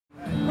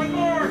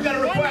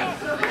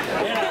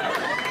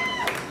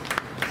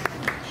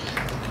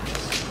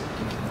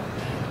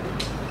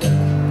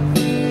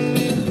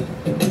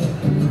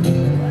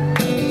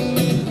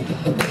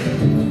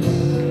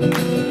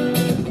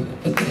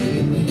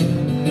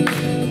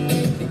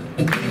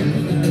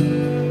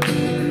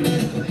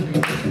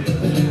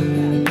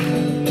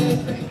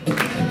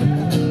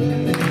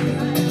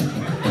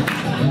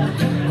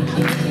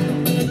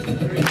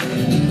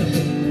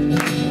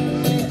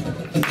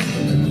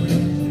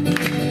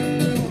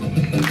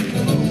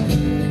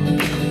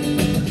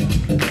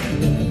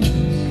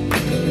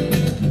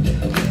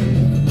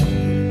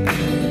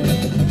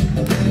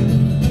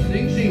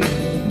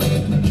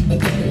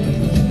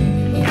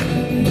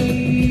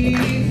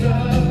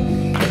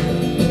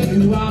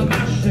You are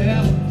my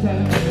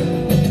shelter.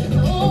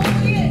 Oh,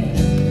 yeah.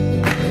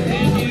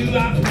 In you I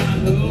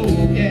find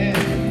hope, yeah.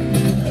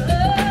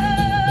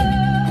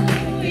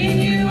 Oh, in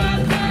you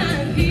I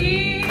find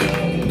peace.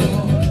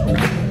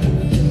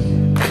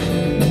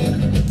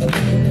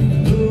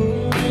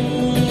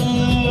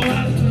 Oh, I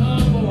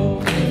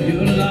stumble.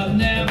 Your love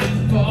never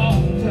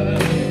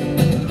falters.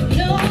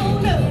 No,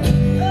 no.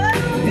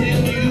 Oh, In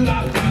you I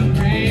find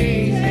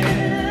grace,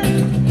 yeah.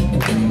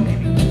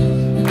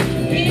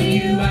 in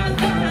you I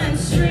find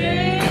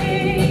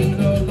strength.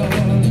 Oh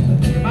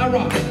Lord, my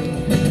rock.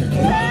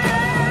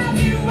 Love,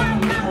 you are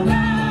my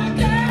rock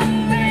and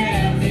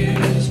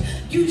refuge.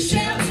 You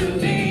shelter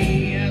me.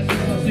 Yes,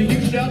 so you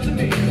shelter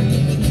me.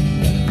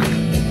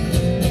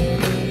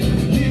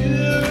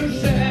 You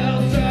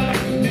shelter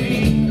me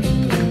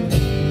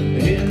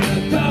in the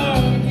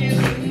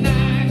darkest of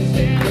nights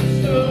and the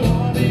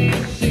stormy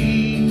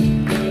sea.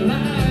 The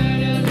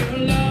light of your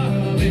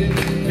love is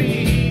the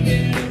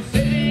beacon of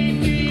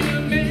safety to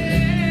me.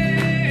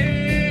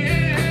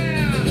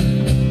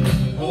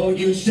 Oh,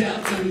 you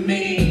shelter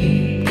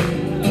me,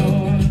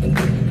 Lord.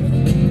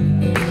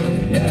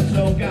 Yes,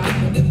 oh God.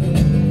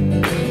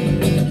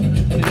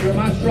 You're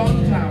my strong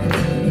tower.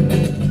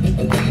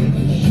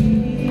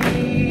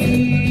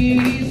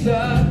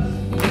 Jesus,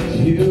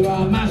 you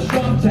are my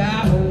strong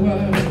tower,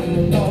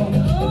 Lord.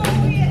 Oh,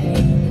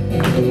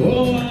 yeah.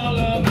 Oh, all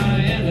of my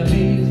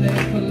enemies, they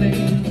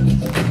flee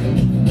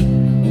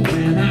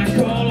when I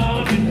call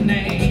on your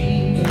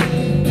name.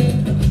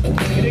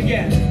 Sing it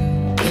again.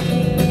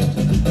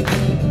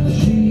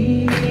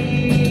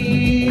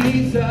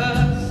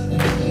 Jesus,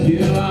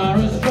 you are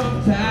a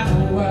strong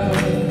tower,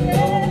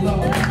 oh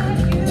Lord.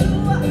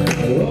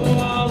 Oh,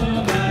 all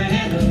of my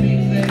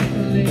enemies, they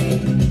flee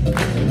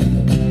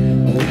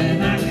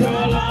when I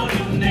call on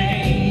your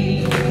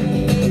name.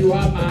 You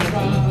are my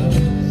rock.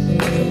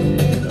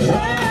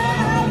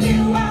 Love,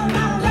 you are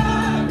my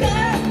rock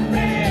and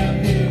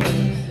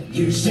refuge.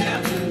 You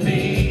shelter me,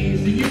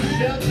 so you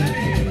shelter me.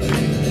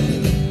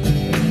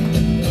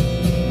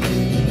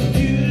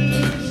 You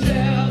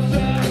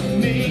shelter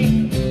me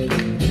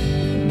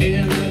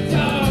in the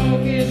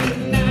darkest of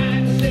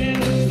nights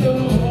and the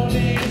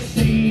stormy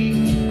sea.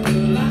 The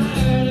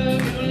light of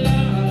your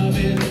love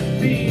is the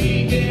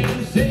beacon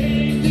of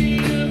safety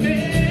to me.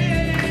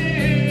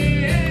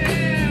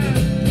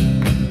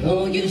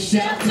 Oh, you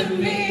shelter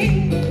me.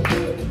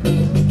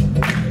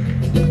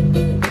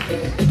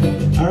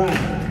 All right,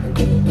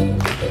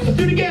 let's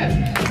do it again.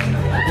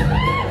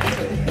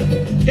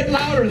 Get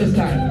louder this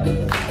time.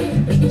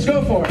 Let's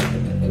go for it.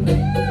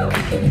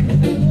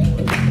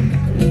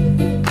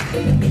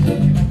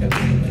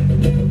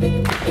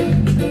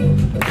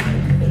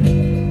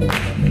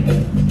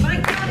 My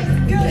God is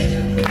good.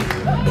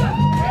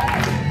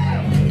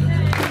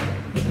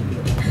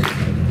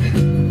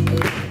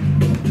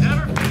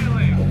 Never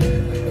failing.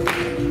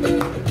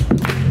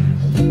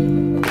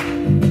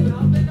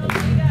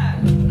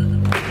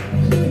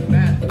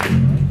 Amen.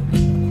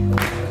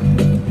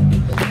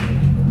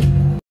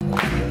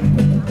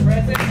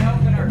 Present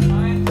help in our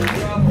times of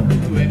trouble.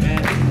 Ooh,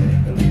 amen.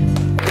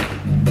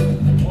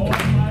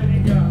 Almighty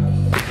God.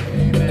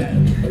 Amen.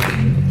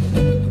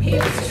 He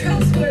is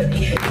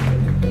trustworthy.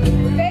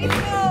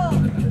 Faithful.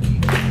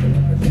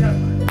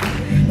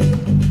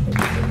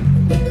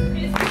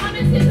 His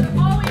promises are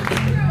always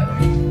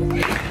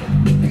true.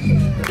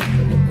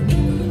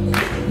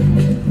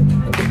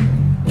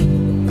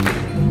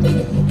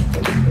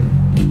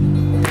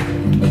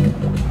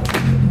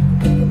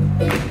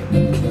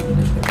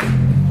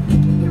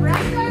 The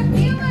rest are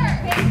healer.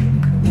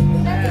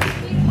 That's a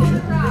sweet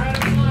corner rock.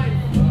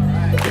 All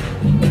right.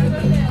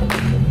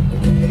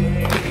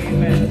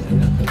 Amen.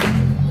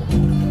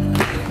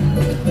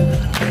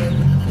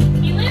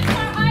 He lifts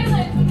our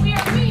eyelids when we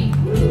are weak.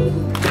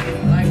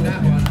 I like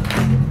that one.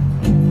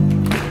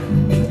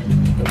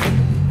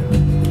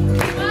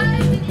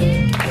 Was and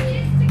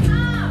is to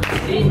come.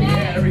 Ooh,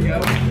 yeah, there we go.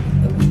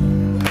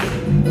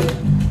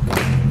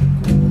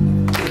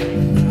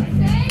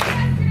 Same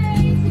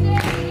yesterday,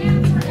 today,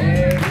 and forever.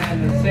 Amen.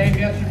 The same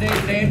yesterday,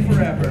 today, and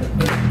forever.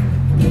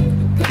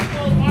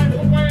 Will wipe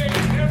away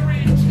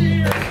every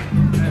tear.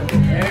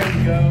 There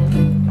we go.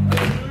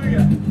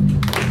 Hallelujah.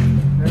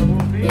 There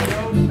will be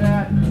no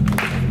sadness.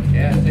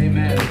 Yes,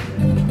 amen.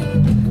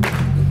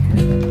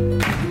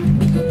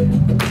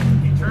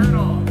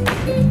 Eternal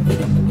The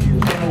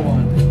eternal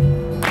one.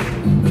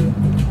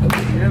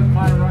 is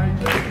my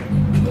righteousness.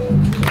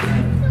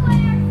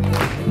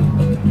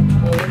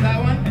 What was that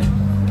one?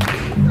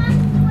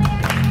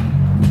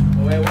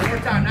 Oh, wait, one more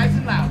time, nice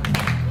and loud.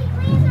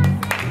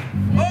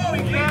 Oh, he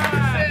cleans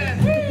our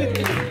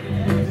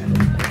sin.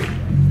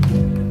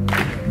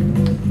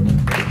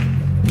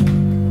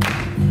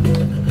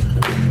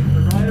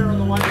 The rider on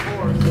the white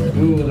horse.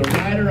 Ooh, the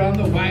rider on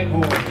the white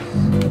horse.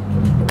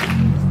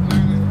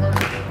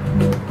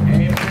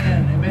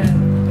 Amen, amen.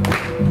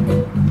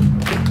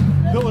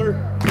 Pillar.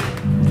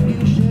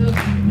 You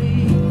shelter me,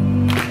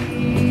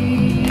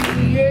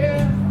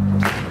 yeah.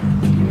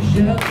 You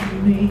shelter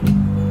me.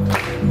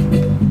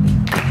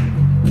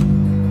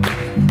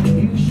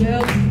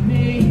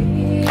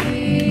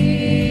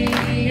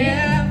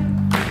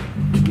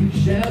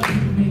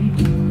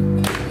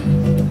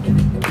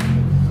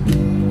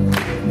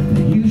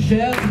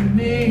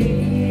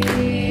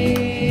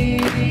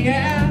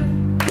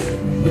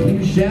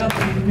 You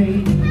shelter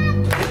me.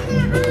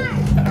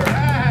 All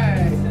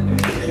right.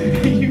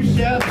 You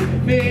shelter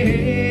me.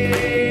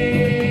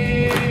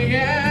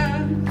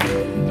 Yeah.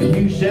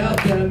 You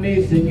shelter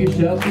me. Sing, you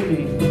shelter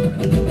me.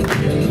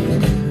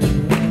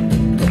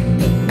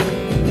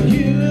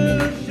 You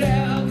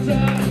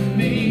shelter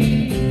me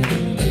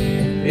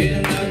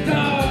in the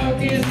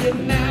darkest of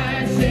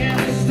nights and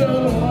the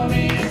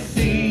stormiest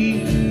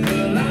sea.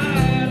 The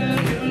light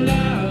of your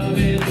love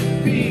is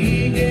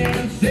beacon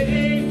of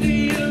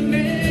safety to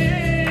me.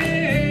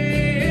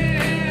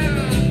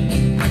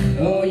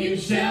 Oh, you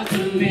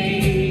shelter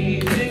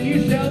me. Sing,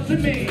 you shelter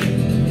me.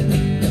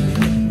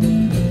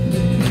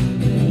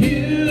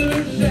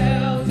 You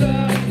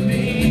shelter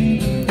me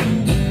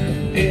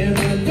in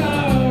the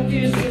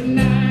darkest of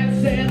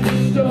nights and the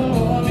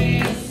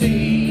stormiest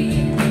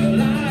sea. The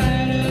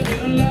light of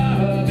your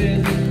love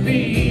is a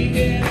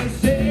beacon of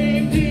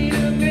safety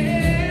to me.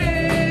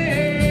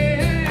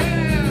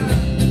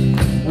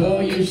 Oh,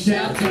 you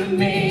shelter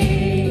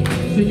me.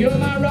 So you're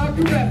my rock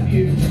of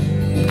refuge.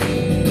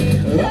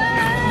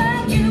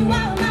 Oh, you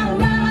are my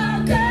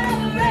rock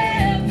of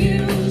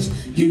refuge.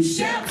 You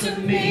shelter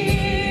me.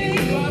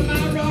 You are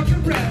my rock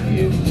of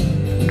refuge.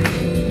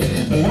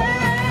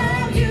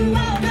 Oh, you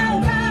are my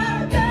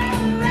rock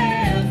of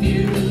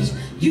refuge.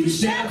 You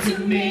shelter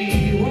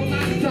me. One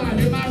last time,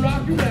 you're my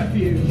rock of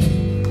refuge.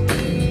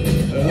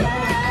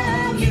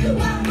 Oh, you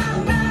are my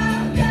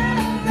rock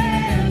of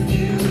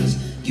refuge.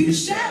 You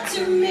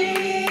shelter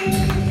me.